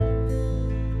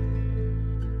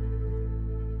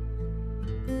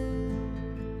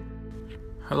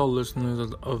Hello,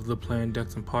 listeners of the Plain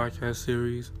Dexon podcast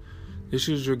series. This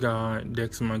is your guy,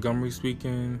 Dexon Montgomery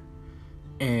speaking,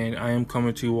 and I am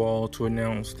coming to you all to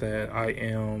announce that I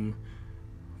am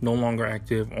no longer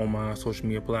active on my social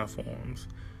media platforms.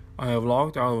 I have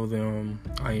logged out of them.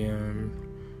 I am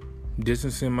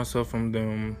distancing myself from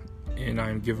them, and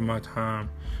I'm giving myself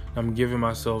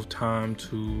time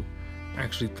to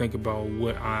actually think about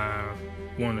what I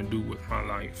want to do with my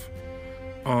life.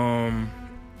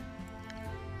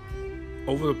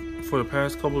 For the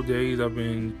past couple of days, I've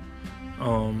been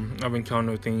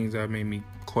encountering things that made me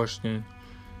question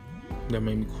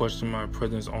my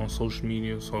presence on social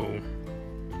media. So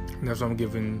that's why I'm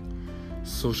giving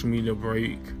social media a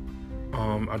break.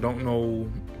 I don't know.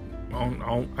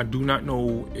 I do not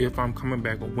know if I'm coming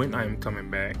back or when I am coming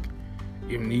back.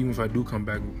 Even if I do come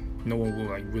back, no one will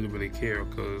really care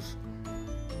because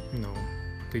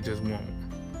they just won't.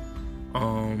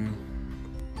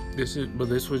 This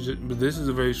is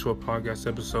a very short podcast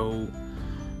episode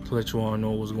to let you all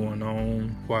know what's going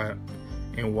on, why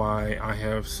I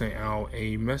have sent out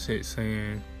a message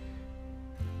saying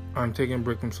I'm taking a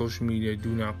break from social media.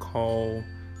 Do not call,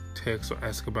 text, or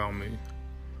ask about me.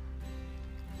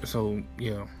 So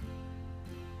yeah,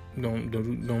 don't do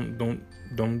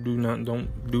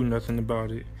nothing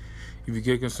about it. If you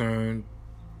get concerned,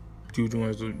 you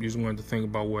just want to think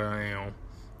about where I am.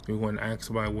 You want to ask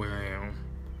about where I am.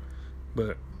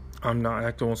 But I'm not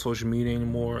active on social media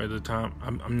anymore at the time.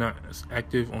 I'm not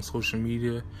active on social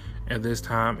media at this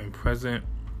time and present.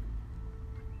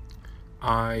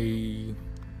 I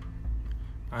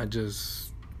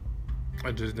just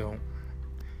don't.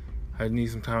 I need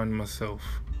some time to myself.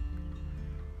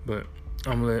 But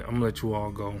I'm gonna let you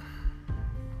all go.